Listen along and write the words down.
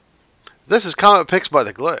This is Comic Picks by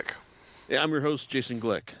the Glick. Hey, I'm your host, Jason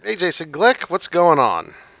Glick. Hey, Jason Glick, what's going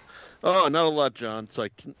on? Oh, not a lot, John.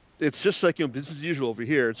 It's just like, business as usual over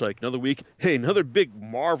here. It's like another week. Hey, another big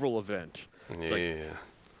Marvel event. It's like, Yeah.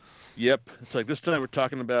 yep. It's like this time we're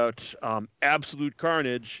talking about Absolute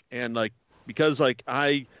Carnage, and because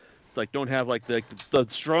I don't have the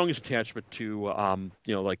strongest attachment to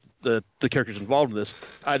the characters involved in this,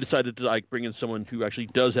 I decided to bring in someone who actually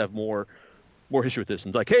does have more history with this.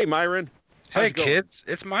 And hey, Myron. Hey kids,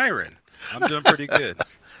 it's Myron. I'm doing pretty good.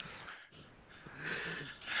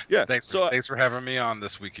 Yeah. Thanks for having me on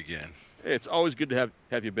this week again. It's always good to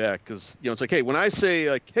have you back because it's like, hey, when I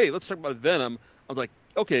say hey, let's talk about Venom, I was like,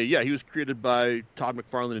 okay, yeah, he was created by Todd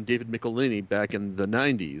McFarlane and David Michelinie back in the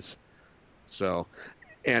 '90s. So,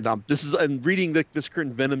 and I'm reading this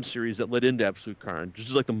current Venom series that led into Absolute Carnage. This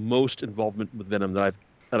is like the most involvement with Venom that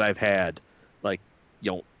I've had,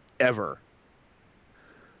 ever.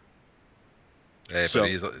 Hey, So,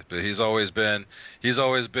 but he's always been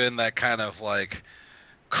that kind of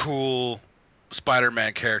cool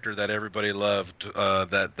Spider-Man character that everybody loved.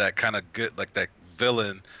 That kind of good, like that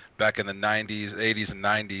villain back in the '90s, '80s, and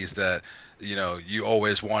 '90s that you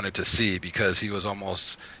always wanted to see because he was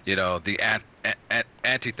almost the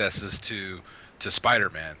antithesis to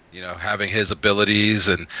Spider-Man, having his abilities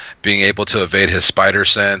and being able to evade his spider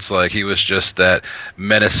sense. Like he was just that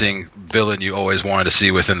menacing villain you always wanted to see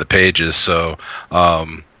within the pages. So,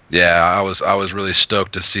 yeah, I was really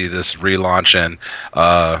stoked to see this relaunch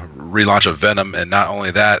of Venom, and not only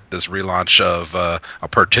that, this relaunch of a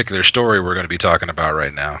particular story we're going to be talking about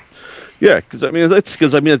right now. yeah, because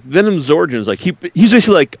Venom's origins, he's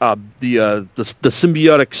basically the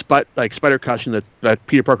symbiotic spider costume that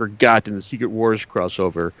Peter Parker got in the Secret Wars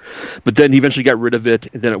crossover, but then he eventually got rid of it,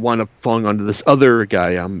 and then it wound up falling onto this other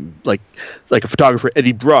guy, like a photographer,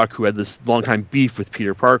 Eddie Brock, who had this longtime beef with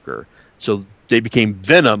Peter Parker. So they became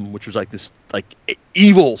Venom, which was this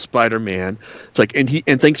evil Spider-Man. It's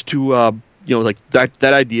and thanks to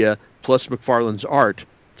that idea plus McFarlane's art,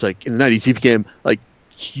 it's in the '90s he became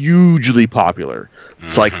hugely popular.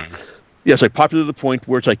 It's it's popular to the point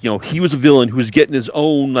where it's he was a villain who was getting his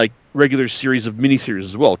own regular series of miniseries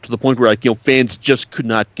as well, to the point where fans just could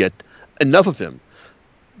not get enough of him.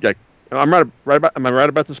 Am I right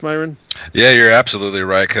about this, Myron? Yeah, you're absolutely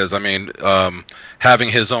right. Because having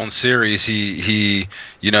his own series, he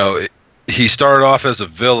started off as a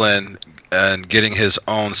villain and getting his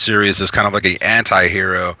own series as kind of like an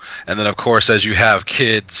anti-hero, and then of course as you have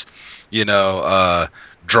kids,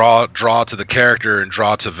 draw to the character and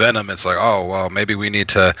draw to Venom, it's like, oh well, maybe we need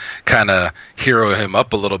to kind of hero him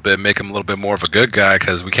up a little bit, make him a little bit more of a good guy,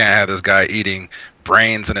 because we can't have this guy eating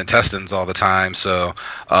brains and intestines all the time. So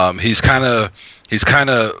he's kind of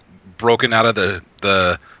broken out of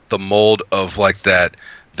the mold of that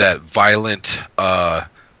violent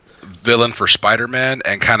villain for Spider-Man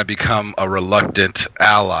and kind of become a reluctant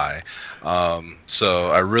ally.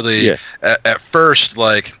 So I really at first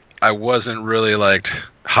I wasn't really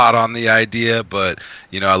hot on the idea, but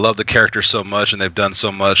I love the character so much, and they've done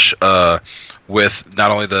so much with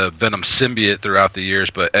not only the Venom symbiote throughout the years,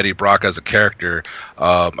 but Eddie Brock as a character.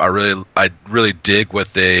 I really dig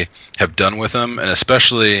what they have done with him, and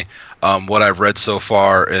especially what I've read so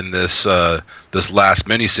far in this last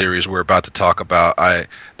miniseries we're about to talk about.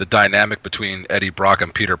 The dynamic between Eddie Brock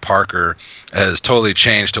and Peter Parker has totally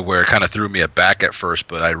changed to where it kind of threw me aback at first,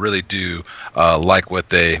 but I really do like what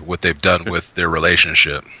they've done with their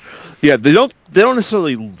relationship. Yeah, they don't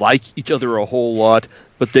necessarily like each other a whole lot,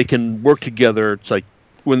 but they can work together. It's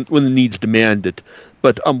when the needs demand it.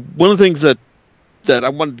 But one of the things that I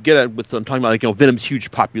wanted to get at with talking about Venom's huge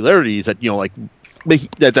popularity is that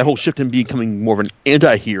that whole shift in becoming more of an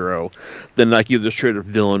anti-hero than either a straight up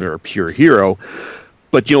villain or a pure hero.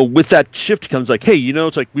 But with that shift comes hey,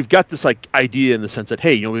 it's we've got this idea in the sense that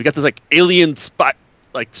hey, we've got this alien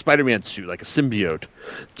Spider-Man suit, like a symbiote.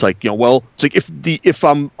 It's if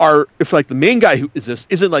the main guy who is this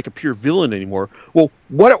isn't a pure villain anymore, well,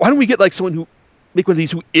 why don't we get someone who make one of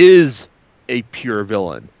these who is a pure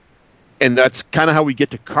villain? And that's kind of how we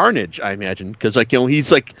get to Carnage, I imagine, because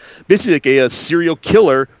he's basically a serial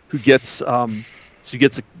killer who gets his own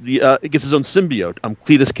symbiote,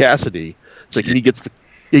 Cletus Cassidy. It's and he gets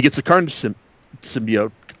the Carnage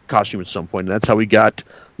symbiote costume at some point, and that's how we got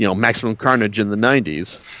Maximum Carnage in the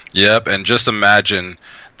 '90s. Yep, and just imagine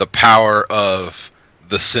the power of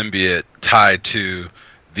the symbiote tied to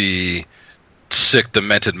the sick,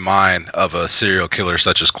 demented mind of a serial killer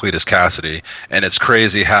such as Cletus Cassidy. And it's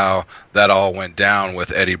crazy how that all went down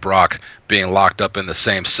with Eddie Brock being locked up in the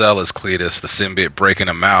same cell as Cletus, the symbiote breaking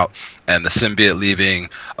him out, and the symbiote leaving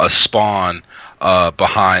a spawn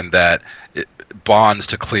behind that it bonds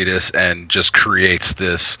to Cletus and just creates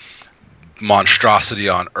this monstrosity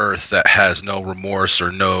on Earth that has no remorse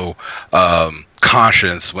or no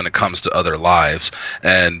conscience when it comes to other lives.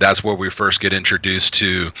 And that's where we first get introduced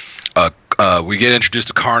to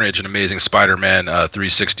Carnage in Amazing Spider-Man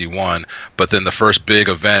 361, but then the first big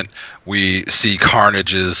event we see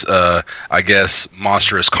Carnage's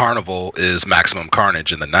monstrous carnival is Maximum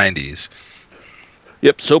Carnage in the 90s.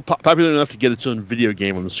 Yep, so popular enough to get its own video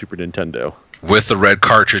game on the Super Nintendo. With the red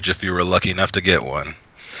cartridge if you were lucky enough to get one.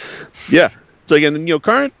 Yeah. So again,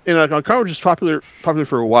 Carnage is popular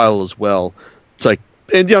for a while as well. It's like,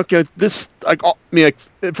 and this, like,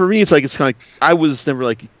 for me, it's kind of like I was never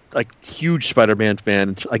like huge Spider-Man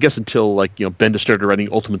fan, I guess, until Bendis started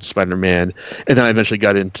writing Ultimate Spider-Man, and then I eventually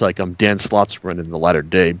got into Dan Slott's run in the latter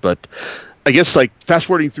day. But I guess fast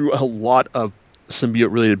forwarding through a lot of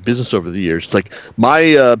symbiote related business over the years, it's like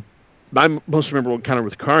my most memorable encounter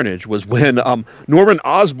with Carnage was when Norman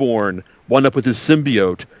Osborn wound up with his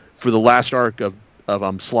symbiote for the last arc of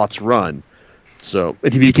Slott's run. So,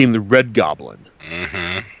 and he became the Red Goblin.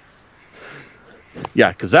 Mm-hmm. Yeah,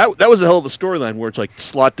 because that was a hell of a storyline where it's like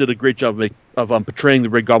Slott did a great job of portraying the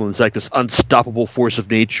Red Goblin as like this unstoppable force of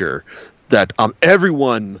nature that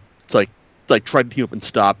everyone tried to team up and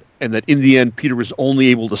stop, and that in the end Peter was only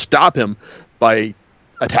able to stop him by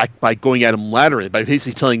going at him laterally, by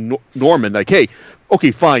basically telling Norman like, hey,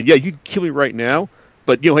 okay, fine, yeah, you can kill me right now,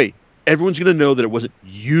 but hey, everyone's gonna know that it wasn't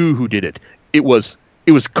you who did it. It was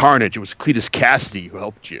Carnage. It was Cletus Cassidy who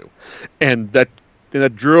helped you, and that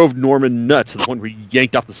drove Norman nuts to the point where he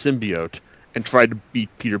yanked off the symbiote and tried to beat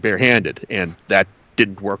Peter barehanded, and that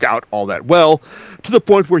didn't work out all that well. To the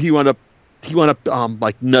point where he wound up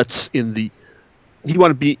like nuts in the. He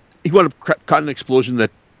wound up caught an explosion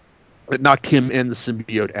that knocked him and the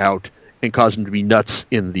symbiote out and caused him to be nuts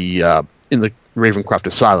in the Ravencroft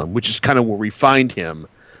Asylum, which is kind of where we find him,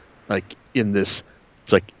 in this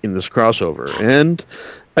crossover. And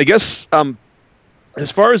I guess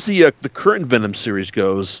as far as the current Venom series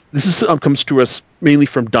goes, this comes to us mainly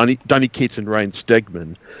from Donny Cates and Ryan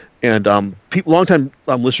Stegman, and longtime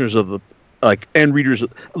listeners of the listeners of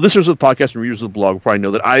the podcast and readers of the blog will probably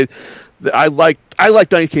know that I like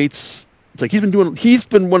Donny Cates. It's like he's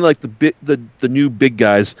been one of the new big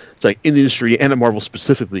guys. It's like in the industry and at Marvel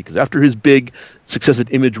specifically, because after his big success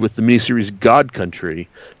at Image with the miniseries God Country,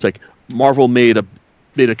 it's like Marvel made a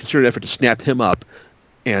concerted effort to snap him up.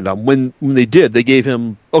 And when they did, they gave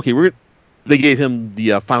him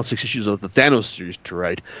the final 6 issues of the Thanos series to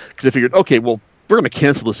write, because they figured, okay, well, we're going to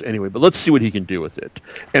cancel this anyway, but let's see what he can do with it.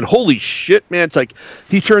 And holy shit, man, it's like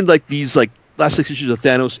he turned these last 6 issues of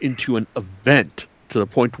Thanos into an event, to the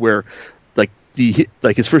point where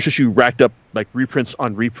his first issue racked up reprints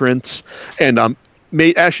on reprints, and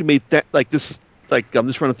made this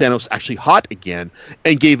run of Thanos actually hot again,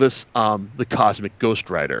 and gave us the Cosmic Ghost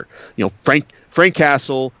Rider. Frank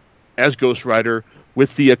Castle as Ghost Rider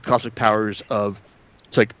with the cosmic powers of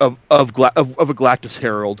a Galactus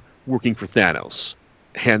Herald working for Thanos,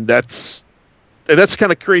 and that's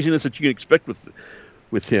kind of craziness that you can expect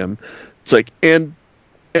with him. It's like and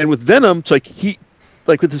with Venom, it's like he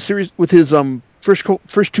with the series, with his first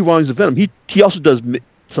 2 volumes of Venom, he also does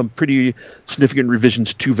some pretty significant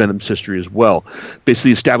revisions to Venom's history as well,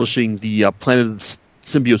 basically establishing the planet of the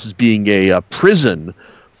symbiotes as being a prison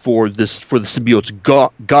for the symbiote's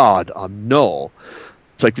god, Null.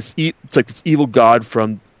 It's like this evil god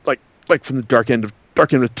from from the dark end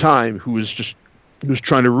of time, who was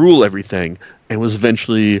trying to rule everything, and was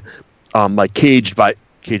eventually caged by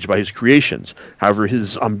his creations. However,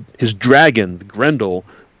 his dragon, Grendel,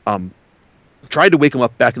 tried to wake him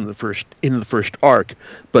up back in the first arc,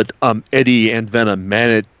 but Eddie and Venom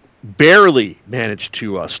barely managed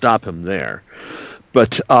to stop him there.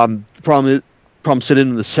 But the problem set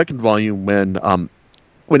in the second volume when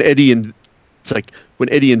Eddie and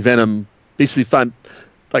Venom basically found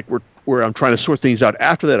where I'm trying to sort things out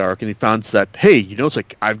after that arc, and he found that, hey, it's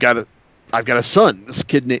like I've got a son, this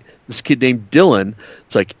kid named Dylan.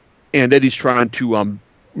 It's like, and Eddie's trying to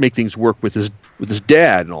make things work with his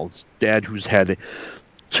dad, and all his dad he's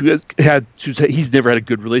never had a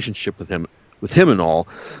good relationship with him and all.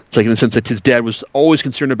 It's like, in the sense that his dad was always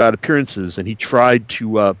concerned about appearances, and he tried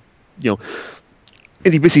to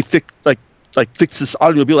and he basically fixed this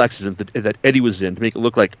automobile accident that Eddie was in to make it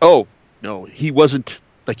look like, oh no, he wasn't,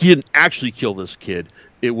 he didn't actually kill this kid.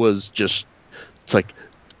 It was just an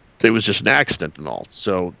accident and all.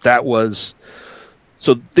 So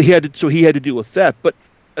he had to deal with that, but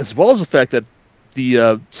as well as the fact that the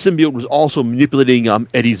symbiote was also manipulating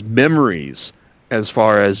Eddie's memories, as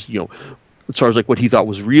far as as far as like what he thought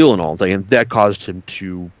was real and all that, and that caused him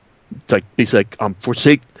to like basically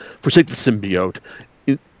forsake the symbiote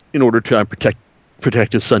in order to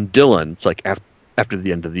protect his son Dylan. It's like after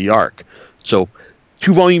the end of the arc. So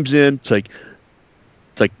 2 volumes in, it's like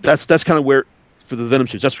that's kind of where for the Venom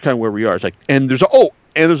series. That's kind of where we are. It's like and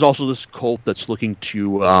there's also this cult that's looking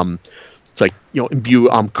to it's like imbue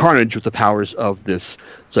Carnage with the powers of this.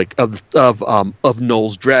 It's like of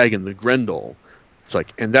Null's dragon, the Grendel. It's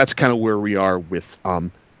like, and that's kind of where we are with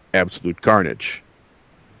Absolute Carnage,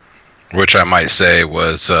 which I might say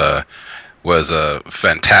was a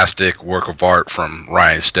fantastic work of art from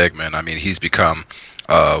Ryan Stegman. I mean, he's become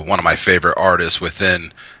one of my favorite artists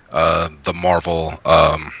within the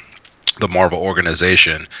Marvel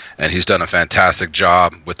organization, and he's done a fantastic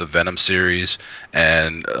job with the Venom series,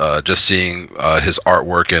 and just seeing his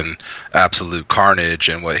artwork in Absolute Carnage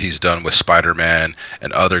and what he's done with Spider-Man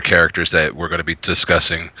and other characters that we're going to be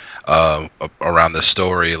discussing around this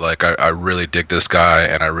story. Like I really dig this guy,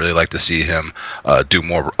 and I really like to see him do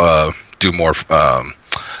more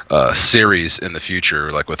series in the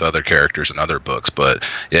future, like with other characters and other books. But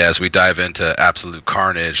yeah, as we dive into Absolute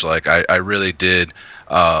Carnage, like I really did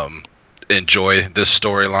enjoy this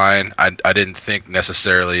storyline. I didn't think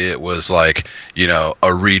necessarily it was like a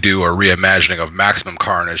redo or reimagining of Maximum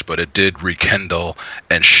Carnage, but it did rekindle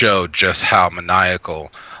and show just how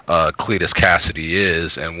maniacal Cletus Cassidy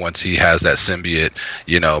is, and once he has that symbiote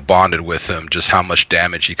bonded with him, just how much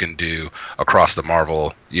damage he can do across the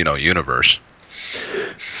Marvel universe.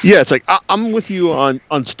 Yeah, it's like I'm with you on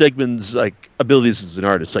Stegman's like abilities as an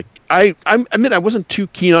artist. Like I admit I wasn't too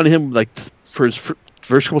keen on him like for his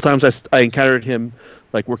first couple times I encountered him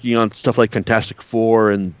like working on stuff like Fantastic Four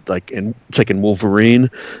and in Wolverine,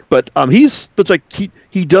 but it's like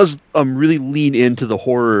he does really lean into the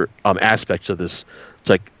horror aspects of this. It's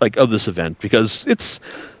like of this event, because it's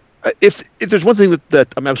if there's one thing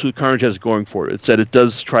that Absolute Carnage has going for it, it's that it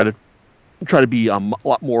does try to be a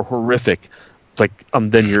lot more horrific, like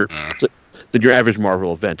than your average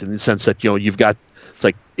Marvel event, in the sense that you've got. It's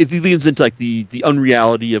like it leans into like the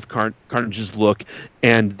unreality of Carnage's look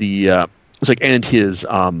and the and his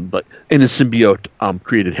symbiote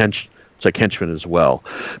created henchmen as well.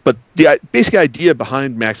 But the basic idea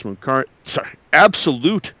behind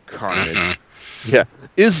Absolute Carnage,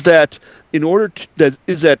 is that in order to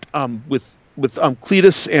with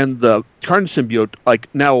Cletus and the Carnage symbiote like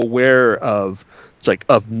now aware of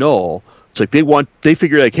of Null, it's like they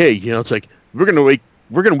figure like, hey, it's like we're gonna wake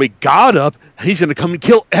God up, and he's gonna come and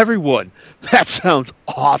kill everyone. That sounds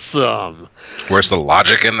awesome. Where's the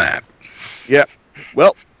logic in that? Yeah,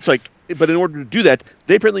 well, it's like, but in order to do that,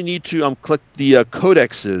 they apparently need to collect the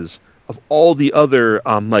codexes of all the other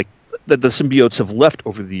that the symbiotes have left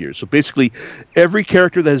over the years. So basically, every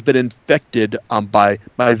character that has been infected by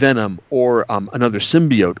Venom or another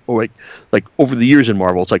symbiote, or like over the years in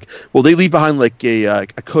Marvel, it's like, well, they leave behind like a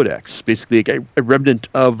codex, basically a remnant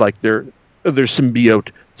of like their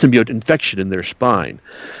symbiote infection in their spine.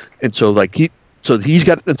 And so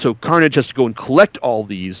so Carnage has to go and collect all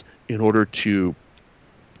these in order to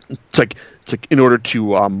and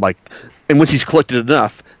once he's collected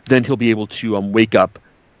enough, then he'll be able to wake up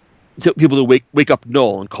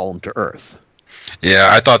Null and call him to Earth. Yeah,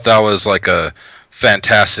 I thought that was like a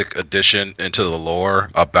fantastic addition into the lore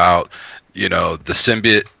about the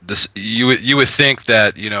symbiote. You would think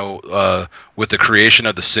that with the creation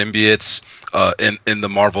of the symbiotes in the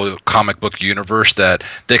Marvel comic book universe, that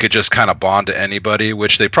they could just kind of bond to anybody,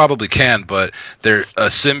 which they probably can, but a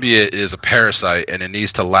symbiote is a parasite and it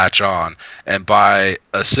needs to latch on, and by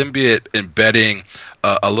a symbiote embedding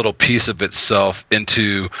a little piece of itself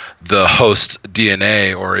into the host's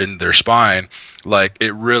DNA or in their spine, like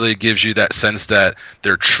it really gives you that sense that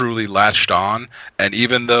they're truly latched on. And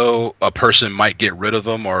even though a person might get rid of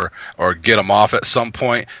them or get them off at some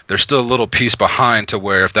point, there's still a little piece behind to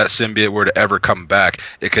where if that symbiote were to ever come back,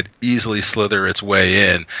 it could easily slither its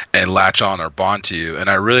way in and latch on or bond to you. And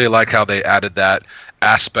I really like how they added that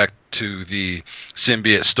aspect to the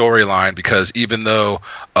symbiote storyline, because even though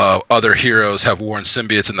other heroes have worn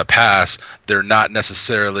symbiotes in the past, they're not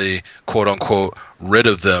necessarily quote unquote rid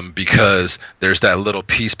of them, because there's that little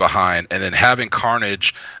piece behind. And then having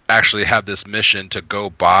Carnage actually have this mission to go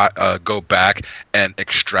back and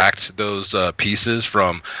extract those pieces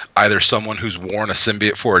from either someone who's worn a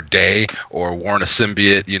symbiote for a day or worn a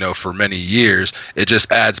symbiote for many years, it just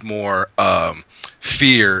adds more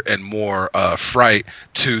fear and more fright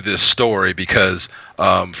to this story because,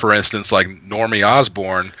 for instance, like Normie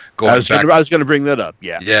Osborn I was going to bring that up.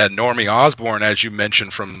 Yeah. Yeah, Normie Osborn, as you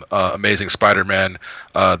mentioned from Amazing Spider-Man,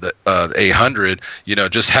 the 800.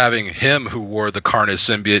 Just having him who wore the Carnage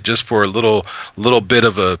symbiote just for a little bit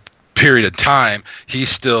of a period of time, he's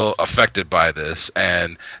still affected by this,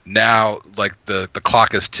 and now like the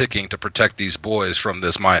clock is ticking to protect these boys from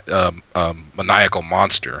this maniacal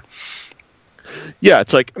monster. Yeah,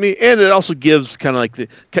 it's like, I mean, and it also gives kind of like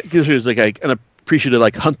gives you like an appreciative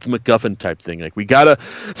like Hunt the MacGuffin type thing. Like we gotta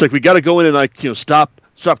go in and like stop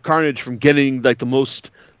Carnage from getting like the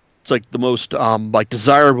most like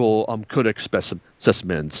desirable codex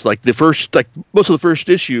specimens. Like the first, like most of the first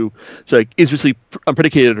issue, it's like is basically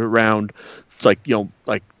predicated around it's like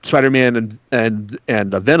like Spider-Man and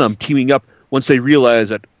Venom teaming up once they realize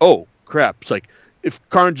that, oh crap, it's like if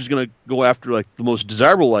Carnage is gonna go after like the most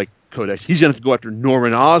desirable like codex, he's gonna have to go after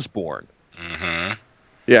Norman Osborn. Mm-hmm.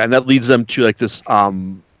 Yeah, and that leads them to like this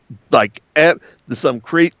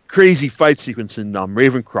crazy fight sequence in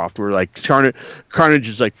Ravencroft where like Carnage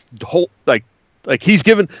is like the whole like he's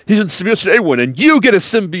given symbiotes to everyone, and you get a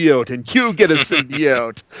symbiote, and you get a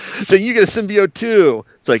symbiote, then you get a symbiote too.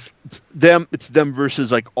 It's like it's them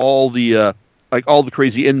versus like all the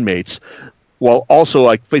crazy inmates, while also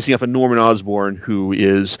like facing off a Norman Osborn who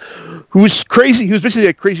is crazy. He was basically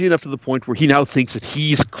like, crazy enough to the point where he now thinks that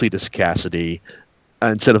he's Cletus Cassidy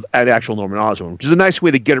instead of an actual Norman Osborn, which is a nice way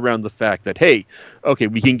to get around the fact that, hey, okay,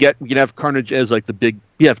 we can have Carnage as like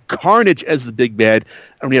we have Carnage as the big bad,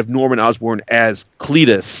 and we have Norman Osborn as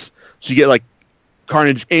Cletus. So you get like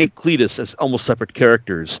Carnage and Cletus as almost separate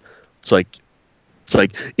characters. It's like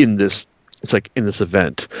in this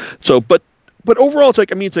event. So, but overall, it's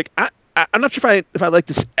like, I mean, it's like I'm not sure if I like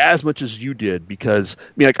this as much as you did, because I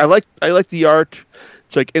mean, like I like the art.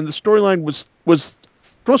 It's like, and the storyline was.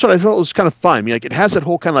 For most part, I thought it was kind of fine. I mean, like it has that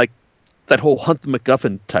whole kind of like that whole Hunt the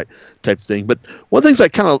MacGuffin type thing. But one of the things I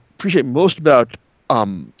kind of appreciate most about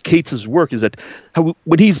Cates' work is that how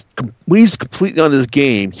when he's completely on this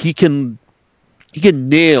game, he can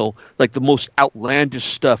nail like the most outlandish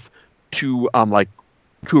stuff to a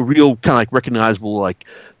real kind of like recognizable like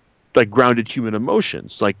grounded human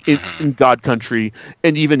emotions, like in God Country,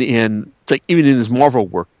 and even in his Marvel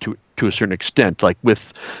work to a certain extent, like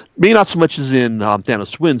with maybe not so much as in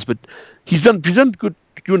Thanos Wins, but he's done doing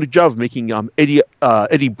a job of making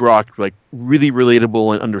Eddie Brock like really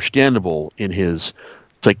relatable and understandable in his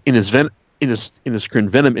current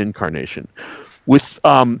Venom incarnation. With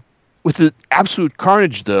the absolute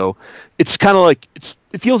Carnage though, it's kind of like it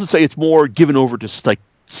feels it's more given over to like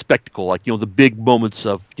spectacle, like the big moments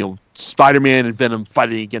of Spider-Man and Venom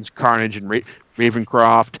fighting against Carnage and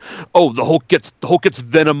Ravencroft. Oh, the Hulk gets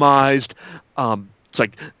venomized. It's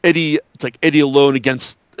like Eddie alone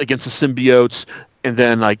against the symbiotes, and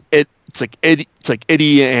then Eddie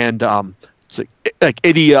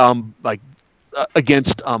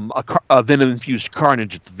against a venom infused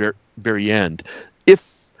Carnage at the very end.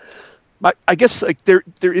 I guess like there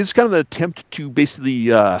is kind of an attempt to basically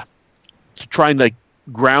to try and like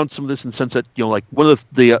ground some of this in the sense that like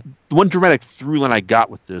the one dramatic through line I got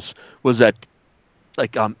with this was that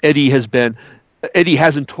like Eddie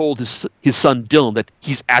hasn't told his son Dylan that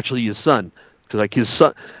he's actually his son, because like his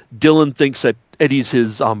son Dylan thinks that Eddie's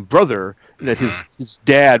his brother, and that his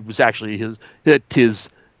dad was actually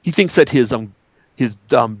he thinks that his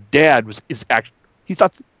dad is actually, he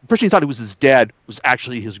thought the person he thought it was his dad was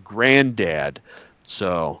actually his granddad.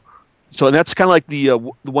 So and that's kind of like the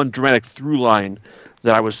one dramatic through line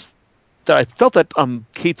that I felt that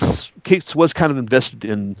Cates was kind of invested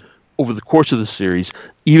in over the course of the series,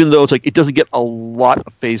 even though it's like it doesn't get a lot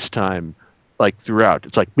of face time like throughout.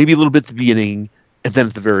 It's like maybe a little bit at the beginning and then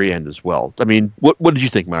at the very end as well. I mean, what did you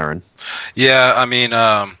think, Myron? Yeah, I mean,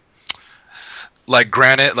 like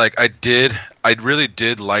granted, like I really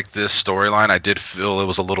did like this storyline. I did feel it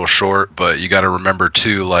was a little short, but you got to remember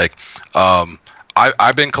too, like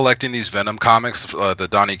I've been collecting these Venom comics, the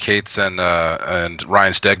Donny Cates and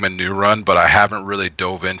Ryan Stegman new run, but I haven't really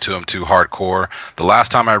dove into them too hardcore. The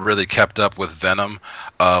last time I really kept up with Venom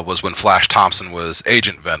was when Flash Thompson was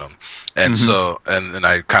Agent Venom, and so and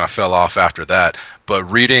I kind of fell off after that. But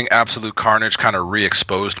reading Absolute Carnage kind of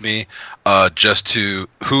re-exposed me just to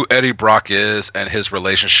who Eddie Brock is and his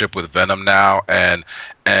relationship with Venom now, and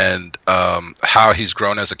how he's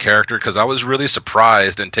grown as a character, because I was really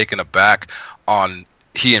surprised and taken aback on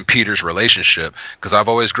he and Peter's relationship, because I've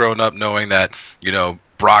always grown up knowing that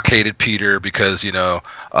Brock hated Peter because he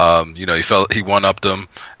felt he one-upped him.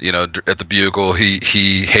 At the Bugle, he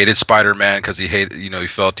hated Spider-Man because he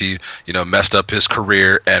felt he messed up his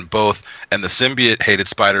career. And the symbiote hated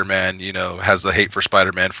Spider-Man. Has the hate for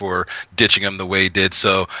Spider-Man for ditching him the way he did.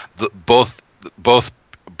 So both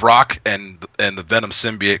Brock and the Venom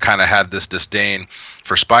symbiote kind of had this disdain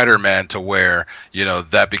for Spider-Man to where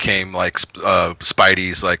that became like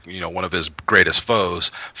Spidey's like one of his greatest foes.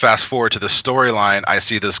 Fast forward to the storyline, I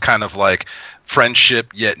see this kind of like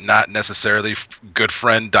friendship yet not necessarily good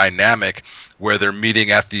friend dynamic where they're meeting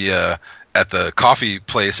at the coffee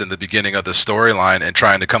place in the beginning of the storyline and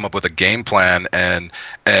trying to come up with a game plan and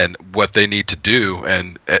what they need to do.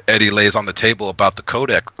 And Eddie lays on the table about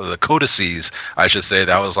the codices, I should say.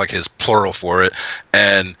 That was like his plural for it.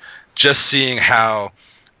 And just seeing how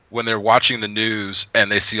when they're watching the news and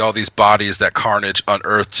they see all these bodies that Carnage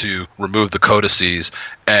unearthed to remove the codices,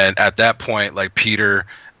 and at that point, like Peter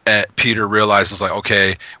realizes like,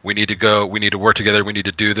 okay, we need to work together, we need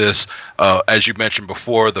to do this. As you mentioned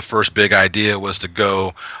before, the first big idea was to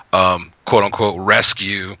go quote unquote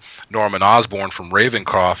rescue Norman Osborn from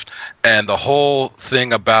Ravencroft. And the whole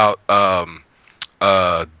thing about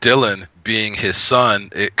Dylan being his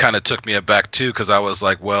son, it kind of took me aback too, because I was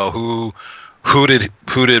like, well, who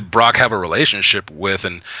did Brock have a relationship with?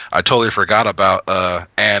 And I totally forgot about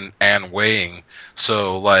Anne Weying.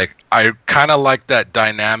 So like I kind of like that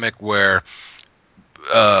dynamic where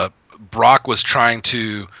Brock was trying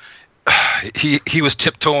to he was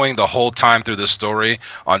tiptoeing the whole time through the story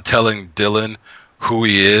on telling Dylan who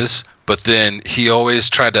he is, but then he always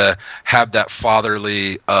tried to have that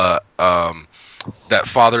fatherly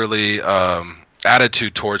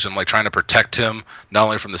attitude towards him, like trying to protect him not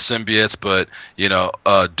only from the symbiotes, but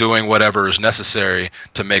doing whatever is necessary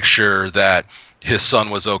to make sure that his son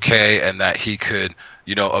was okay and that he could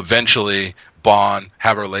eventually bond,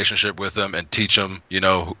 have a relationship with him, and teach him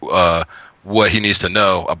what he needs to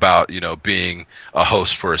know about being a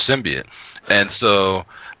host for a symbiote. And so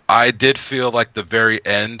I did feel like the very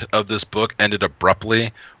end of this book ended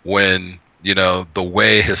abruptly when the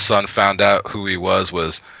way his son found out who he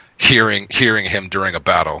was hearing him during a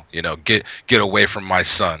battle, get away from my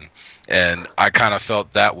son. And I kind of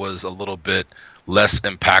felt that was a little bit less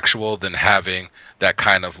impactful than having that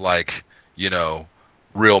kind of like,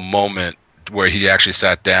 real moment where he actually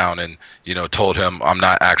sat down and, told him, I'm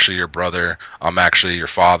not actually your brother, I'm actually your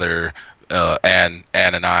father. Anne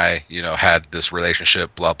and I, had this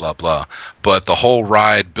relationship, blah, blah, blah. But the whole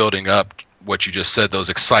ride building up, what you just said, those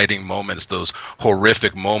exciting moments, those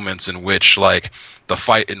horrific moments in which like the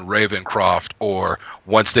fight in Ravencroft, or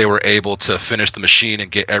once they were able to finish the machine and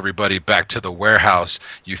get everybody back to the warehouse,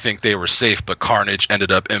 you think they were safe, but Carnage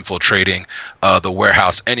ended up infiltrating the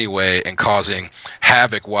warehouse anyway and causing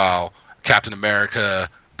havoc while Captain America,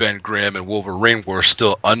 Ben Grimm, and Wolverine were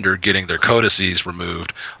still under getting their codices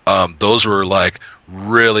removed. Those were like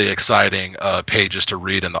really exciting pages to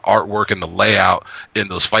read, and the artwork and the layout in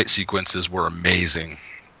those fight sequences were amazing.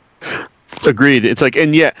 Agreed. It's like,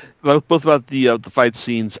 and yeah, both about the fight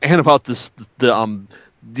scenes and about the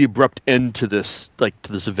abrupt end to this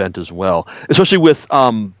event as well, especially with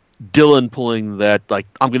Dylan pulling that like,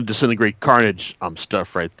 I'm going to disintegrate Carnage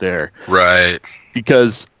stuff right there. Right.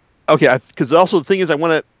 Because also the thing is, I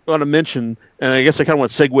want to mention, and I guess I kind of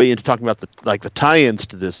want to segue into talking about the tie-ins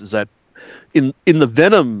to this, is that in the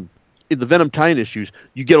Venom tie-in issues,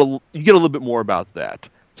 you get a little bit more about that.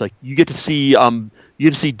 It's like you get to see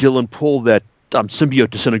Dylan pull that symbiote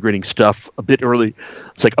disintegrating stuff a bit early.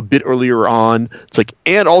 It's like a bit earlier on. It's like,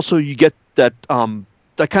 and also you get that kind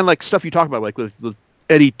of like stuff you talk about, like with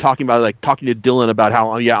Eddie talking to Dylan about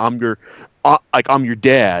how I'm your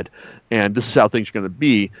dad, and this is how things are going to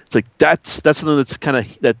be. It's like that's something that's kind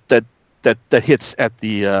of that hits at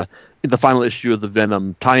the in the final issue of the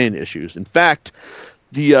Venom tie-in issues. In fact,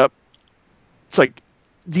 the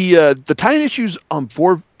tie-in issues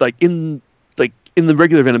for in the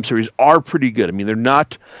regular Venom series are pretty good. I mean, they're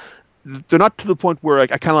not to the point where I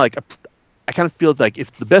kind of feel like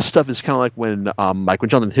if the best stuff is kind of like when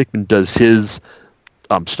Jonathan Hickman does his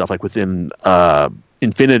stuff like within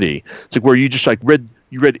Infinity. It's like where you just like read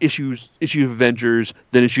issue of Avengers,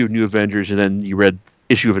 then issue of New Avengers, and then you read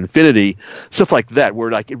issue of Infinity, stuff like that,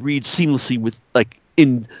 where like it reads seamlessly with like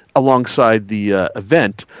in alongside the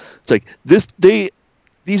event. It's like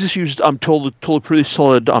these issues told a pretty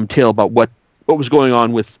solid tale about what was going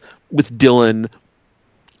on with Dylan.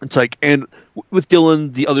 It's like, and with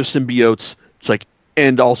Dylan, the other symbiotes, it's like,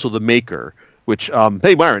 and also the Maker, Which,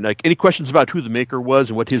 hey, Myron, like, any questions about who the Maker was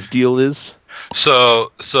and what his deal is? So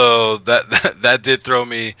that did throw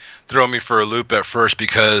me for a loop at first,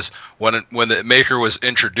 because when the Maker was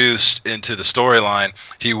introduced into the storyline,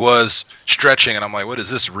 he was stretching, and I'm like, what is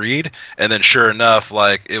this, Reed? And then sure enough,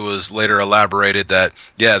 like, it was later elaborated that,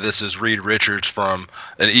 yeah, this is Reed Richards, from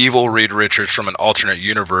an evil Reed Richards from an alternate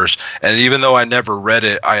universe. And even though I never read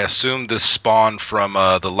it, I assumed this spawned from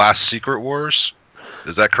the last Secret Wars.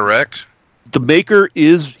 Is that correct? The Maker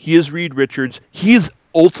is Reed Richards. He is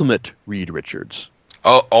Ultimate Reed Richards.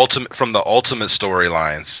 Oh, ultimate, from the Ultimate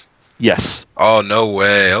storylines. Yes. Oh, no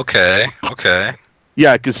way. Okay.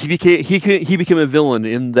 Yeah, because he became a villain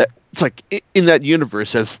in that. It's like in that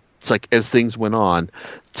universe as things went on.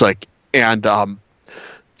 It's like, and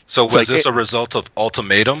So was this a result of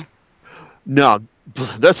Ultimatum? No,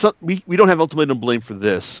 that's not. We don't have Ultimatum blame for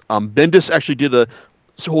this. Bendis actually did a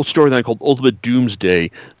whole storyline called Ultimate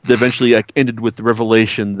Doomsday that eventually ended with the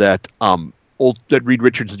revelation that that Reed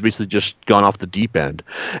Richards has basically just gone off the deep end.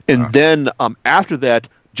 And then after that,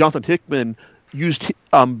 Jonathan Hickman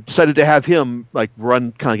decided to have him like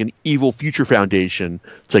run kind of like an evil future foundation.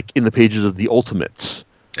 It's like in the pages of the Ultimates.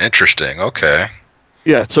 Interesting. Okay.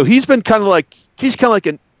 Yeah, so he's been kind of like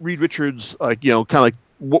a Reed Richards, like, you know, kind of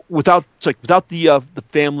like without the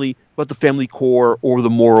family core or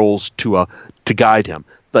the morals to guide him.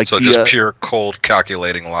 Like, so just pure cold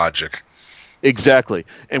calculating logic. Exactly.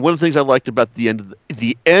 And one of the things I liked about the end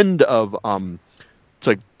of it's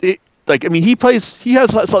like I mean, he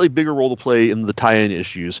has a slightly bigger role to play in the tie-in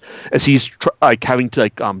issues, as he's having to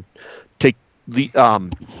take the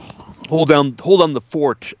hold down the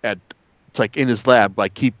fort at, it's like, in his lab,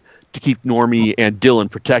 like to keep Normie and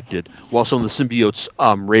Dylan protected, while some of the symbiotes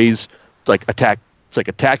attack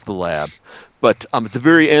the lab. But at the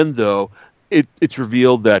very end, though, it's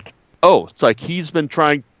revealed that it's like he's been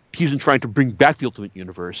trying to bring back the Ultimate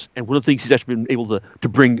Universe, and one of the things he's actually been able to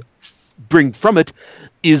bring from it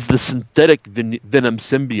is the synthetic Venom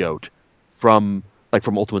symbiote from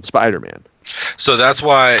Ultimate Spider-Man. So that's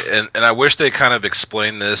why, and I wish they kind of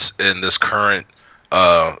explained this in this current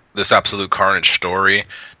this Absolute Carnage story.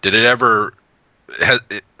 Did it ever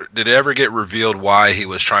get revealed why he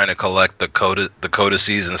was trying to collect the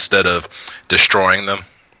codices instead of destroying them?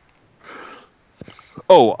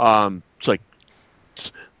 It's like,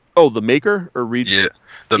 the Maker or Reed? Yeah,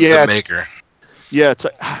 the Maker. Yeah, it's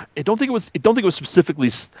like, I don't think it was specifically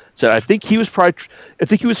said. I think he was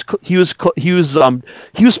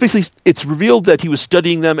basically, it's revealed that he was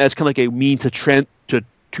studying them as kind of like a mean to a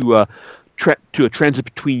transit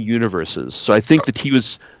between universes. So I think that he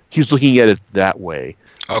was looking at it that way.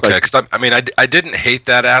 Okay, because I didn't hate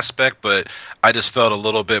that aspect, but I just felt a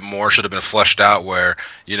little bit more should have been fleshed out, where,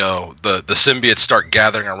 you know, the symbiotes start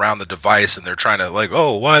gathering around the device, and they're trying to, like,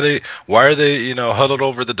 why are they you know, huddled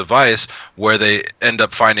over the device, where they end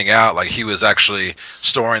up finding out like he was actually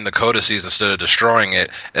storing the codices instead of destroying it,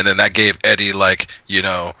 and then that gave Eddie, like, you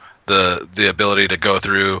know, the ability to go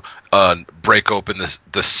through, break open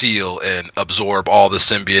the seal and absorb all the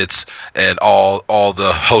symbiotes and all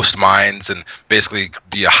the host minds, and basically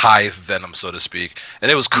be a hive Venom, so to speak. And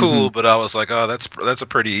it was cool, but I was like, that's a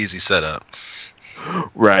pretty easy setup.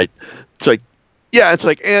 Right. It's like, yeah, it's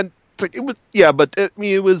like, and it's like, it was, yeah, but I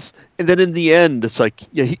mean, it was, and then in the end, it's like,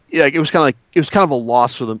 yeah, it was kind of a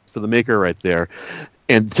loss for the Maker right there,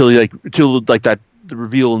 until that. The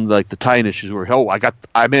reveal in like the tie-in issues where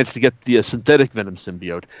I managed to get the synthetic Venom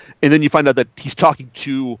symbiote, and then you find out that he's talking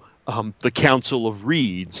to the Council of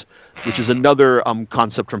Reeds, which is another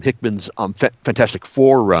concept from Hickman's Fantastic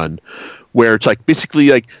Four run, where it's like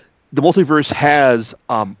basically like the multiverse has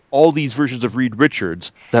all these versions of Reed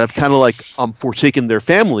Richards that have kind of like forsaken their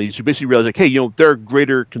families, who basically realize like, hey, you know, there are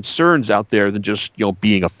greater concerns out there than just, you know,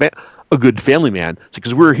 being a good family man,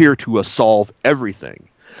 because we're here to solve everything.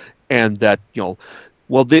 And that, you know,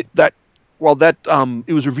 it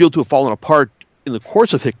was revealed to have fallen apart in the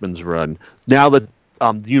course of Hickman's run. Now that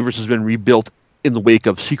the universe has been rebuilt in the wake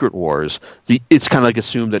of Secret Wars, it's kind of like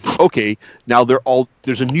assumed that, okay, now in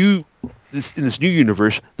this new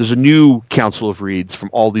universe, there's a new Council of Reeds from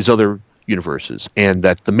all these other universes, and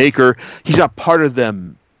that the Maker, he's not part of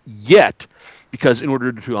them yet, because in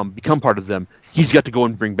order to become part of them, he's got to go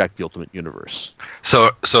and bring back the Ultimate Universe.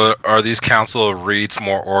 So are these Council of Reeds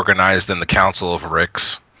more organized than the Council of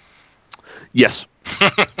Ricks? Yes.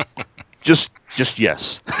 just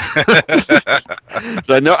yes.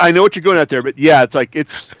 So I know what you're going at there, but yeah, it's like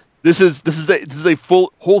this is a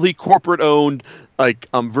wholly corporate owned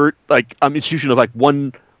institution of like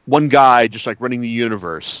one guy just like running the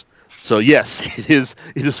universe. So yes, it is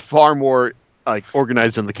far more like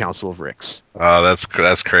organized in the Council of Ricks. Oh,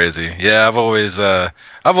 that's crazy. Yeah, I've always liked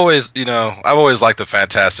the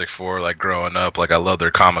Fantastic Four. Like growing up, like I love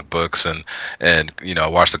their comic books and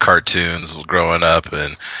watch the cartoons growing up,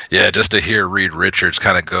 and yeah, just to hear Reed Richards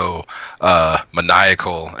kind of go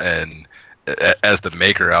maniacal and as the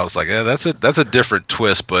maker, I was like, yeah, that's a different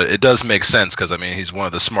twist, but it does make sense because I mean he's one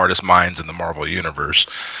of the smartest minds in the Marvel universe,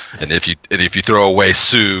 and if you throw away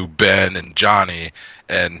Sue, Ben, and Johnny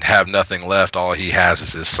and have nothing left, all he has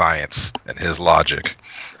is his science and his logic.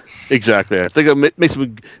 Exactly. I think it makes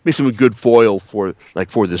him a good foil for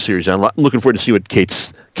this series. I'm looking forward to see what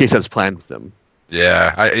Kate has planned with them.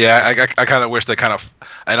 Yeah, I kind of wish they kind of,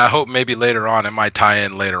 and I hope maybe later on it might tie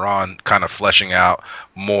in later on, kind of fleshing out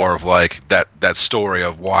more of like that story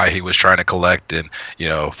of why he was trying to collect and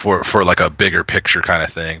for like a bigger picture kind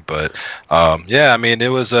of thing. But yeah, I mean it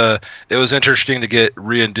was interesting to get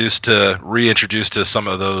reintroduced to some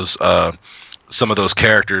of those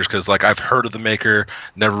characters because like I've heard of the Maker,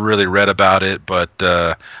 never really read about it, but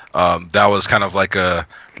that was kind of like a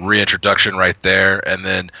reintroduction right there. And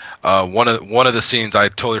then one of the scenes I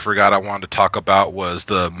totally forgot I wanted to talk about was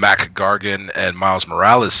the Mac Gargan and Miles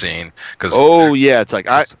Morales scene. It's like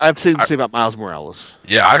I've seen the same about Miles Morales.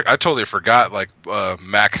 Yeah, I totally forgot like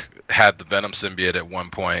Mac had the Venom symbiote at one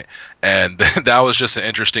point, and that was just an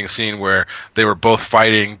interesting scene where they were both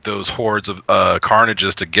fighting those hordes of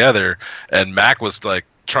Carnages together, and Mac was like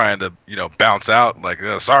trying to bounce out like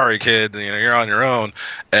sorry kid, you're on your own,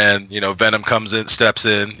 and Venom comes in, steps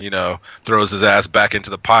in, throws his ass back into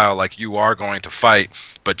the pile like you are going to fight.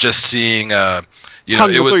 But just seeing it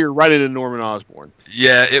was you're right into Norman Osborn.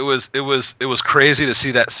 Yeah, it was crazy to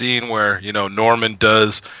see that scene where Norman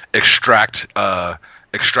does extract the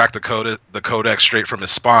codex straight from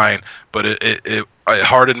his spine, but it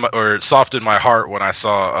hardened it softened my heart when I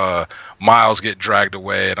saw Miles get dragged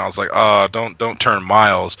away, and I was like, oh, don't turn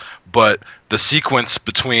Miles. But the sequence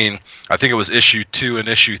between, I think it was issue 2 and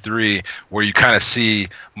issue 3, where you kind of see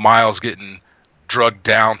Miles getting drugged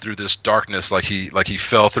down through this darkness, like he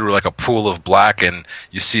fell through like a pool of black, and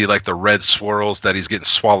you see like the red swirls that he's getting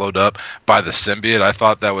swallowed up by the symbiote. I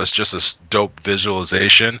thought that was just a dope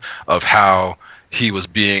visualization of how he was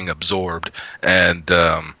being absorbed, and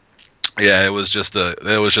it was just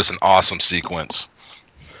an awesome sequence.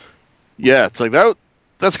 Yeah, it's like that.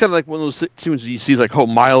 That's kind of like one of those sequences you see, like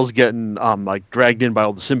Miles getting like dragged in by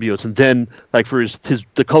all the symbiotes, and then like for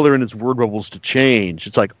the color in his word bubbles to change.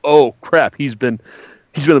 It's like, oh crap, he's been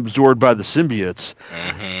absorbed by the symbiotes,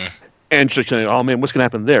 and she's like, oh man, what's gonna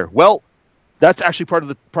happen there? Well, that's actually part of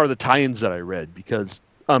the tie-ins that I read, because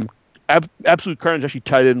Absolute Carnage actually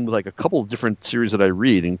tied in with like a couple of different series that I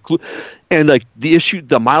read, and like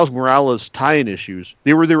the Miles Morales tie-in issues,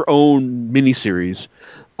 they were their own miniseries,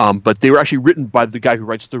 but they were actually written by the guy who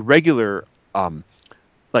writes the regular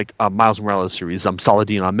Miles Morales series,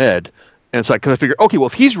 Saladin Ahmed. And it's like, because I figured, okay, well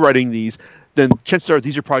if he's writing these, then chances are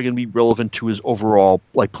these are probably going to be relevant to his overall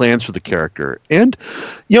like plans for the character. And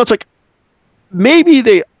it's like maybe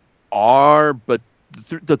they are, but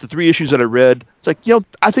the 3 issues that I read, it's like,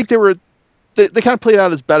 I think they kind of played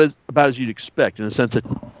out about as you'd expect, in the sense that,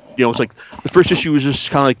 it's like the first issue was just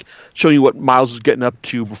kind of like showing you what Miles was getting up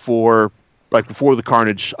to before the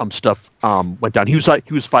Carnage stuff went down. He was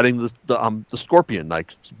fighting the Scorpion,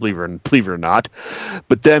 like believe it or not.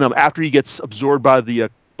 But then after he gets absorbed by the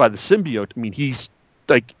symbiote, I mean, he's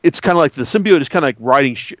like, it's kind of like the symbiote is kind of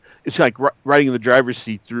like riding in the driver's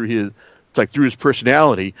seat through his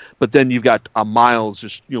personality. But then you've got Miles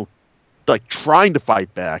just like trying to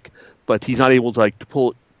fight back, but he's not able to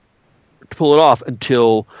pull it off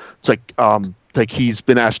until it's like he's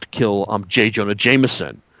been asked to kill J. Jonah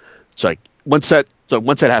Jameson. It's like once that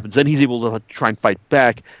happens, then he's able to try and fight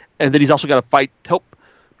back, and then he's also got to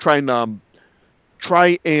try and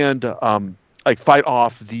fight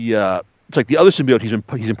off the it's like the other symbiote he's in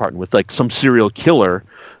partner with, like some serial killer,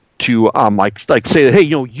 to like say that, hey,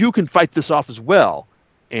 you can fight this off as well.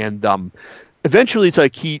 And eventually it's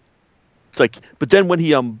like but then when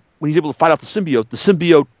he's able to fight off the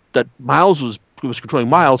symbiote that Miles was controlling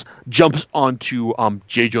Miles jumps onto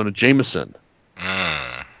J. Jonah Jameson.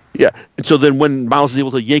 Yeah. And so then when Miles is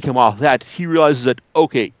able to yank him off that, he realizes that,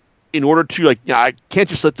 okay, in order to I can't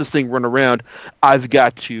just let this thing run around, I've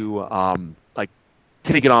got to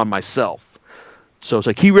take it on myself. So it's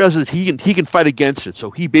like he realizes that he can fight against it.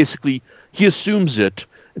 So he assumes it,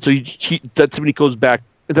 and so that's when he goes back.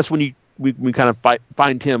 And that's when we kind of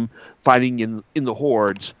find him fighting in the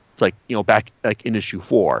hordes. It's like back like in issue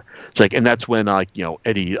 4. It's like, and that's when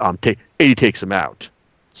Eddie takes him out.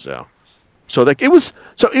 So like it was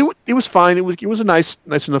fine. It was a nice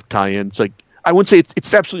enough tie-in. It's like I wouldn't say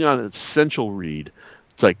it's absolutely not an essential read.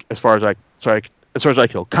 It's like as far as I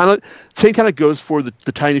go, kind of same kind of goes for the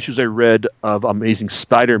tie-in issues I read of Amazing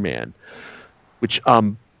Spider-Man, which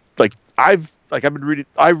I've been reading.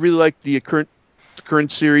 I really like the current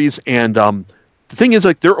series, and the thing is,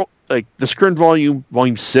 like, they're like this current volume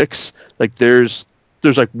 6. Like there's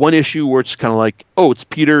like one issue where it's kind of like, oh, it's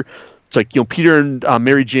Peter. It's like, Peter and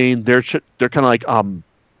Mary Jane. They're kind of like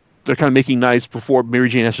they're kind of making nice before Mary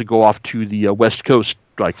Jane has to go off to the West Coast,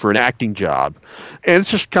 like for an acting job, and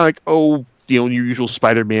it's just kind of like, oh, your usual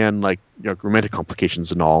Spider-Man, like, romantic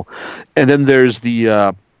complications and all. And then there's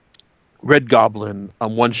the Red Goblin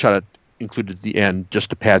one shot included at the end just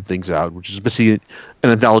to pad things out, which is basically an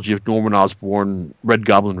anthology of Norman Osborn Red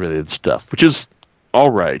Goblin related stuff, which is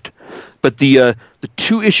all right. But the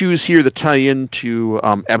two issues here that tie into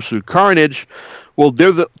Absolute Carnage, well,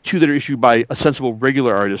 they're the two that are issued by a sensible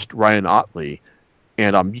regular artist, Ryan Ottley,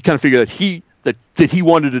 and you kind of figure that he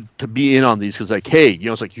wanted to be in on these because, like, hey,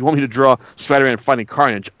 it's like, you want me to draw Spider-Man fighting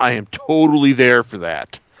Carnage? I am totally there for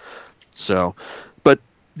that. So, but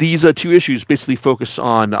these two issues basically focus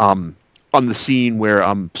on the scene where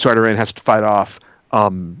Spider-Man has to fight off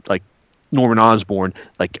like Norman Osborn.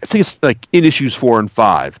 Like, I think it's like in issues 4 and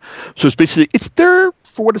 5. So it's basically, it's there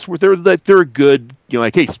for what it's worth. They're a good,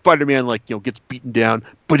 like, hey, Spider-Man, like, gets beaten down,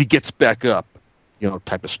 but he gets back up,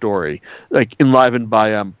 type of story, like enlivened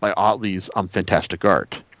by Otley's fantastic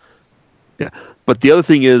art. Yeah, but the other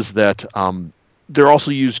thing is that they're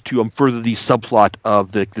also used to further the subplot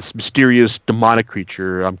of this mysterious demonic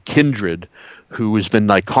creature, Kindred, who has been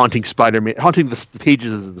like haunting Spider-Man, haunting the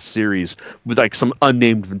pages of the series with like some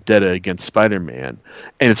unnamed vendetta against Spider-Man,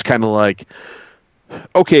 and it's kind of like,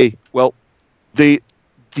 okay, well, writer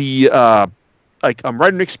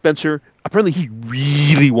Nick Spencer, apparently he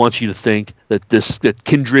really wants you to think that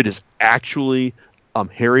Kindred is actually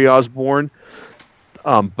Harry Osborn,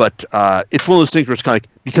 but it's one of those things where it's kind of like,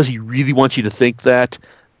 because he really wants you to think that,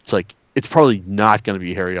 it's like, it's probably not going to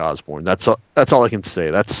be Harry Osborn. That's all I can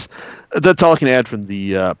say. That's all I can add from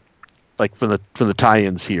the from the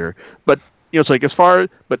tie-ins here. But it's like,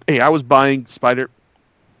 but hey, I was buying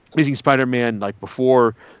Amazing Spider-Man like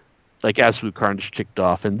before, like Absolute Carnage kicked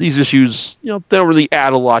off, and these issues, they don't really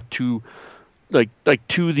add a lot to like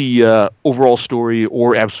to the overall story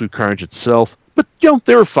or Absolute Carnage itself. But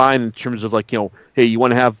they were fine in terms of like, hey, you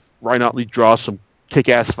want to have Ryan Ottley draw some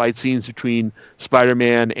kick-ass fight scenes between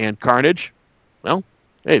Spider-Man and Carnage? Well,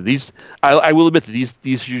 hey, I will admit that these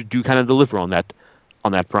issues do kind of deliver on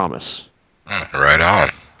that promise. Right on.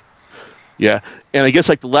 Yeah, and I guess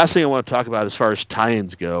like the last thing I want to talk about as far as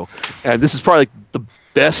tie-ins go, and this is probably like the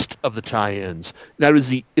best of the tie-ins, that is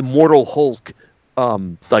the Immortal Hulk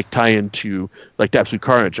like tie-in to like Absolute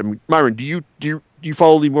Carnage. I mean, Myron, do you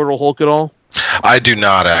follow the Immortal Hulk at all? I do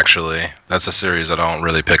not, actually. That's a series I don't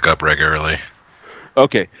really pick up regularly.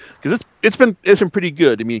 Okay, because it's been pretty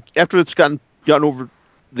good. I mean, after it's gotten over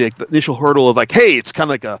the initial hurdle of like, hey, it's kind of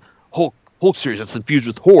like a Hulk series that's infused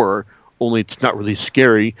with horror, only it's not really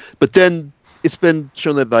scary. But then it's been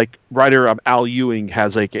shown that like writer Al Ewing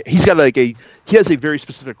has like he has a very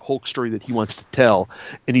specific Hulk story that he wants to tell,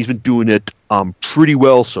 and he's been doing it pretty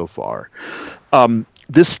well so far.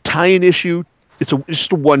 This tie-in issue, it's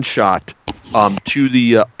just a one shot to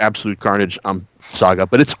the Absolute Carnage saga,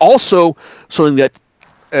 but it's also something that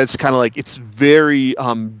it's kind of like, it's very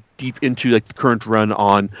deep into like the current run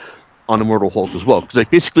on Immortal Hulk as well, because like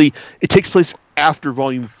basically it takes place after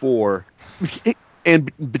Volume 4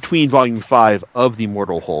 and between Volume 5 of the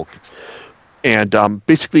Immortal Hulk, and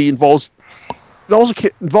basically it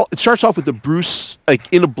starts off with the Bruce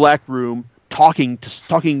like in a black room talking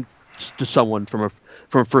to someone from a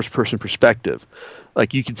first person perspective.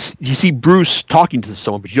 Like you see Bruce talking to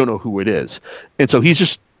someone, but you don't know who it is, and so he's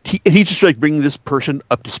just like bringing this person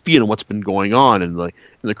up to speed on what's been going on in the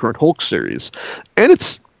current Hulk series, and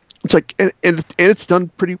it's like and it's done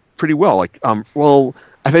pretty well. Like well,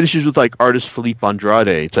 I've had issues with like artist Philippe Andrade.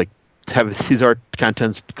 It's like his art kind of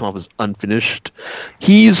tends to come off as unfinished.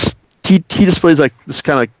 He displays like this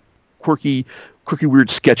kind of like quirky, weird,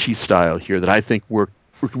 sketchy style here that I think worked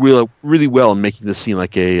really well in making this seem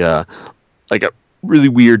like a really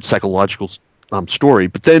weird psychological story.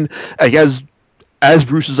 But then as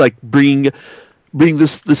Bruce is like bringing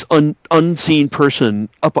this unseen person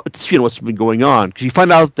up to speed on what's been going on, because you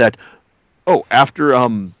find out that after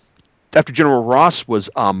General Ross was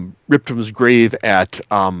ripped from his grave at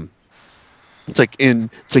it's like in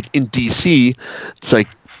DC, it's like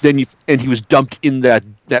then he was dumped in that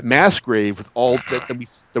mass grave with all that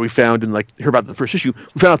we found in like hear about the first issue.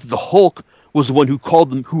 We found out that the Hulk was the one who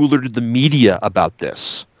alerted the media about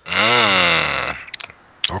this.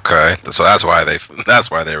 Okay, so that's why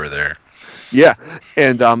they were there. Yeah,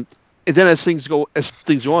 and then as things go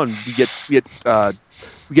on, we get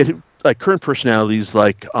like current personalities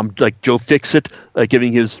like Joe Fixit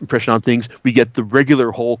giving his impression on things. We get the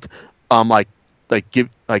regular Hulk wondering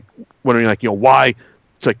why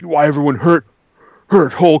it's like why everyone hurt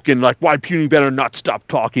Hulk and like why Puny better not stop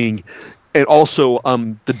talking, and also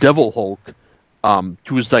the Devil Hulk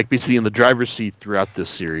who was like basically in the driver's seat throughout this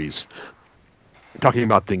series, talking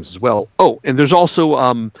about things as well. Oh, and there's also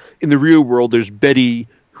in the real world there's Betty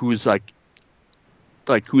who's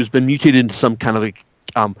who's been mutated into some kind of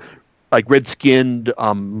like red-skinned,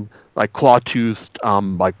 like claw-toothed,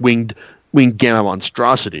 like winged gamma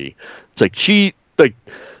monstrosity. It's like she's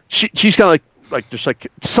kind of like just like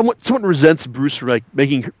somewhat resents Bruce for like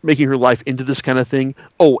making her life into this kind of thing.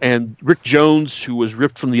 Oh, and Rick Jones, who was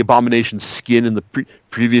ripped from the Abomination's skin in the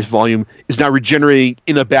previous volume, is now regenerating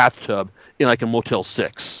in a bathtub in like a Motel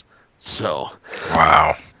 6. So,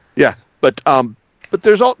 wow. Yeah, but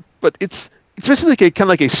it's basically like kind of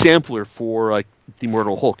like a sampler for like the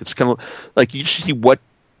Immortal Hulk. It's kind of like you see what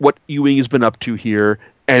Ewing has been up to here,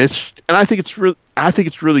 and I think it's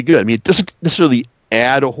really good. I mean, it doesn't necessarily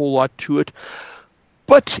add a whole lot to it,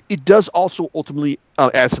 but it does also ultimately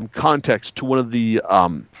add some context to one of the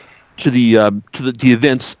to the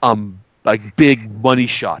events like big money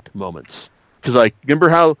shot moments. Because like remember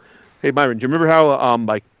how, hey Myron, do you remember how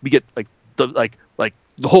like we get like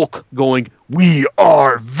the Hulk going, "We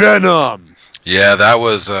are Venom." Yeah, that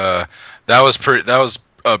was a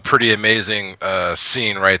pretty amazing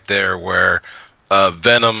scene right there where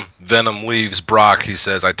Venom leaves Brock. He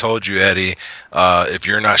says, "I told you, Eddie, if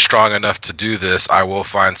you're not strong enough to do this, I will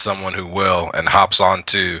find someone who will," and hops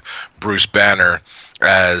onto Bruce Banner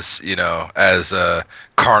as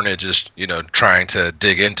Carnage is trying to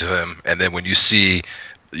dig into him, and then when you see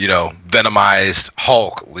Venomized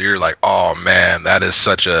Hulk, you're like, oh man, that is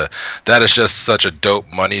just such a dope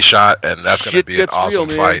money shot, and that's gonna be an awesome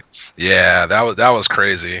fight. Yeah, that was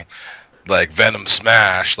crazy. Like Venom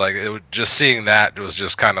smash, like just seeing that was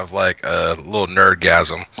just kind of like a little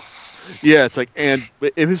nerdgasm. Yeah, it's like, and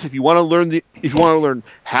if you want to learn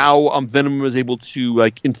how Venom was able to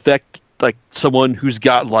like infect like someone who's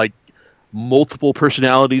got like multiple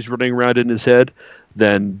personalities running around in his head,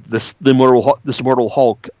 then this Immortal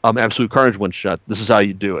Hulk Absolute Carnage one shot. This is how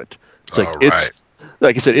you do it. It's like it's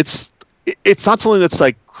like I said, it's not something that's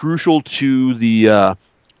like crucial to the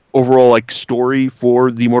overall like story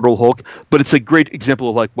for the Immortal Hulk, but it's a great example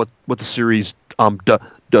of like what the series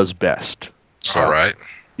does best. So, all right.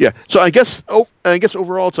 Yeah. So I guess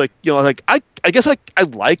overall it's like I guess I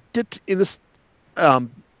liked it in this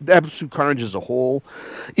the Absolute Carnage as a whole,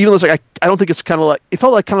 even though it's like I don't think it's kind of like it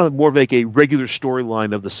felt like kind of more of like a regular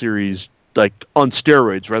storyline of the series, like on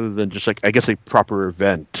steroids rather than just like I guess a proper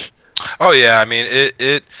event. Oh yeah, I mean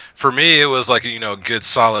it for me it was like good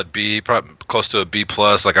solid B, probably close to a B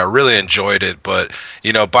plus. Like I really enjoyed it, but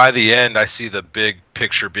by the end I see the big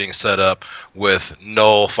picture being set up with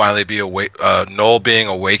Null Null being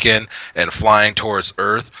awakened and flying towards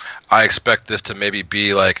Earth. I expect this to maybe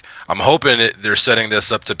be like, I'm hoping they're setting this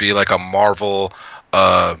up to be like a Marvel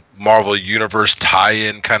Universe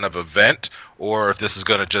tie-in kind of event, or if this is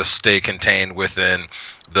going to just stay contained within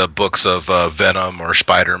the books of Venom or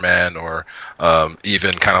Spider-Man, or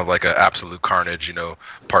even kind of like an Absolute Carnage,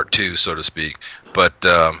 part 2, so to speak. But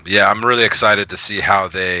yeah, I'm really excited to see how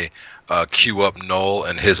they cue up Null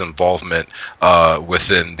and his involvement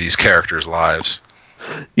within these characters' lives.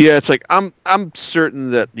 Yeah, it's like I'm certain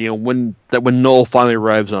that when Null finally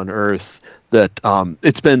arrives on Earth, that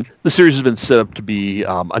the series has been set up to be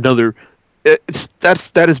another.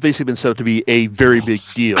 That has basically been set up to be a very big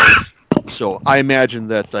deal. So I imagine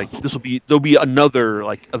that like there'll be another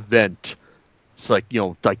like event. It's like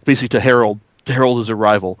like basically to herald his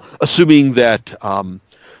arrival, assuming that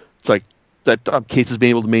it's like that Cates has been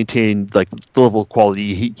able to maintain like the level of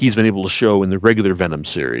quality he's been able to show in the regular Venom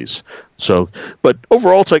series. So, but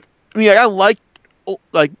overall, it's like I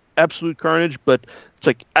like Absolute Carnage, but it's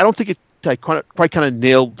like I don't think it quite kind of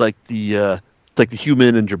nailed like the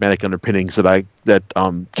human and dramatic underpinnings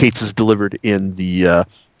that Cates has delivered in the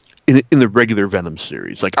regular Venom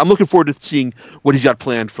series. Like I'm looking forward to seeing what he's got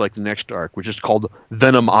planned for like the next arc, which is called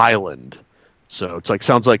Venom Island. So it's like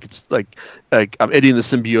sounds like it's like Eddie and the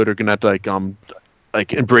symbiote are gonna have to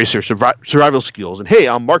like embrace their survival skills. And hey,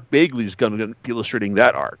 Mark Bagley is gonna be illustrating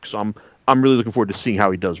that arc. So I'm really looking forward to seeing how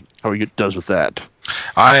he does with that.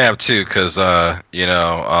 I am too, because I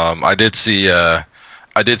did see a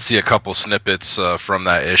couple snippets from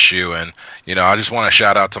that issue, and I just want to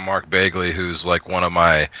shout out to Mark Bagley, who's like one of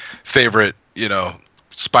my favorite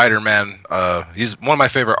Spider-Man. He's one of my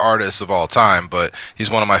favorite artists of all time, but he's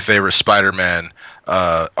one of my favorite Spider-Man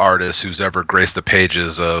artists who's ever graced the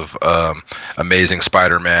pages of Amazing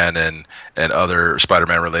Spider-Man and other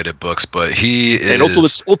Spider-Man related books. But he is and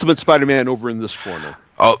Ultimate Spider-Man over in this corner.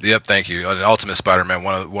 Oh, yep, thank you. And Ultimate Spider-Man,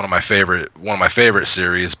 one of my favorite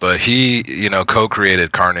series. But he,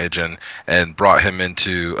 co-created Carnage and brought him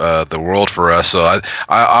into the world for us. So I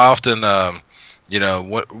often,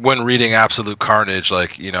 when reading Absolute Carnage, I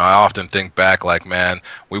often think back, like, man,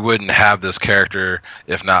 we wouldn't have this character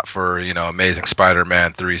if not for Amazing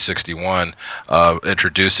Spider-Man 361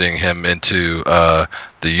 introducing him into the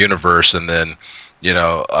universe, and then.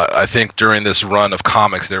 I think during this run of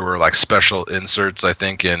comics, there were like special inserts. I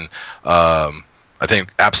think in, I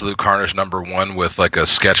think Absolute Carnage #1 with like a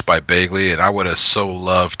sketch by Bagley, and I would have so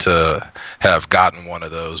loved to have gotten one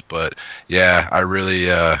of those. But yeah, I really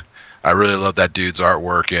love that dude's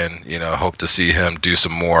artwork, and hope to see him do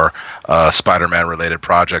some more Spider-Man related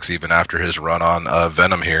projects even after his run on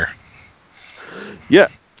Venom here. Yeah.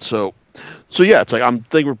 So yeah, it's like I'm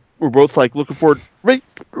thinking we're both like looking forward.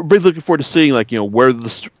 Really looking forward to seeing where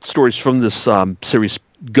the stories from this series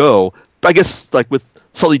go. I guess like with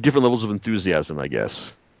slightly different levels of enthusiasm. I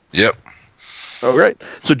guess. Yep. All right.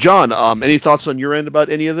 So John, any thoughts on your end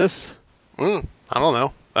about any of this? I don't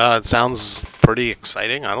know. It sounds pretty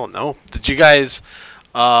exciting. I don't know. Did you guys,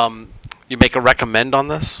 you make a recommend on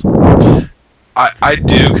this? I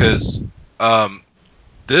do, because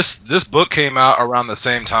this book came out around the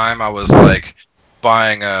same time I was like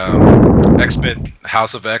buying X-Men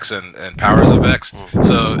House of X and Powers of X,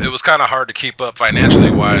 so it was kind of hard to keep up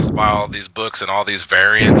financially wise to buy all these books and all these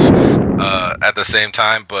variants at the same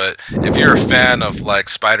time. But if you're a fan of like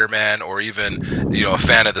Spider-Man, or even a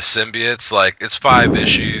fan of the symbiotes, like, it's 5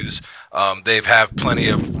 issues. They've have plenty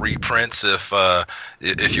of reprints if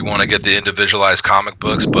you want to get the individualized comic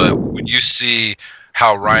books. But when you see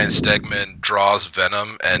how Ryan Stegman draws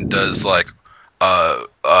Venom and does like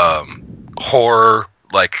horror,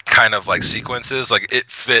 like kind of like sequences, like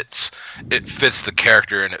it fits the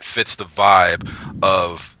character and it fits the vibe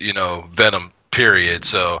of Venom, period.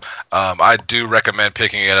 So I do recommend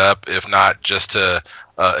picking it up, if not just to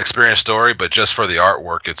experience story, but just for the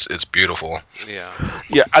artwork. It's beautiful. Yeah,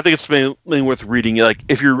 I think it's mainly worth reading. Like,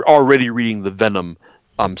 if you're already reading the Venom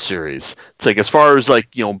series, it's like, as far as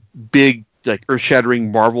like big like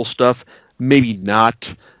earth-shattering Marvel stuff, maybe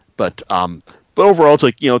not, but overall it's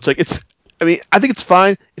like I think it's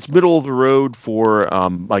fine. It's middle of the road for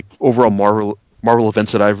like overall Marvel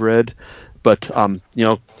events that I've read, but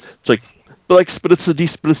it's like, but it's a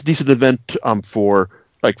decent event for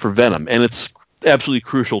Venom, and it's absolutely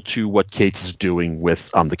crucial to what Cates is doing with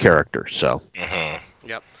the character. So. Mm-hmm.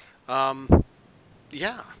 Yep.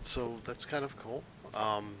 Yeah. So that's kind of cool.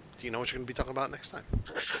 Do you know what you're going to be talking about next time?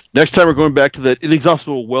 Next time we're going back to that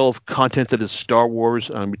inexhaustible well of content that is Star Wars.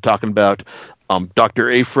 I'm going to be talking about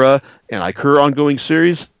Dr. Aphra and her ongoing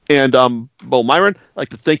series. And Myron, I'd like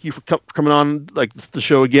to thank you for coming on the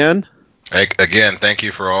show again. Again, thank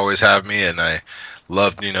you for always having me, and I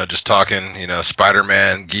loved just talking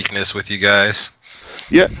Spider-Man geekness with you guys.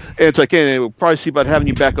 Yeah, and it's like, and we'll probably see about having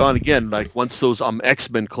you back on again, like once those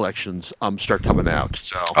X-Men collections start coming out.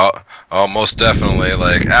 So. Oh, most definitely.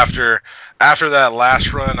 Like after that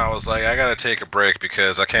last run, I was like, I gotta take a break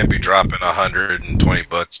because I can't be dropping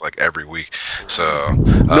 $120 like every week. So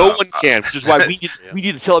no one can, which is why we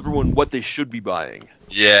need to tell everyone what they should be buying.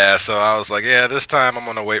 Yeah, so I was like, yeah, this time I'm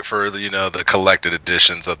gonna wait for the collected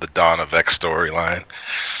editions of the Dawn of X storyline.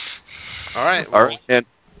 All right. All right, and.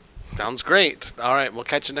 Sounds great. All right, we'll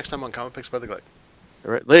catch you next time on Comic Picks by the Glick.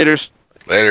 All right, laters.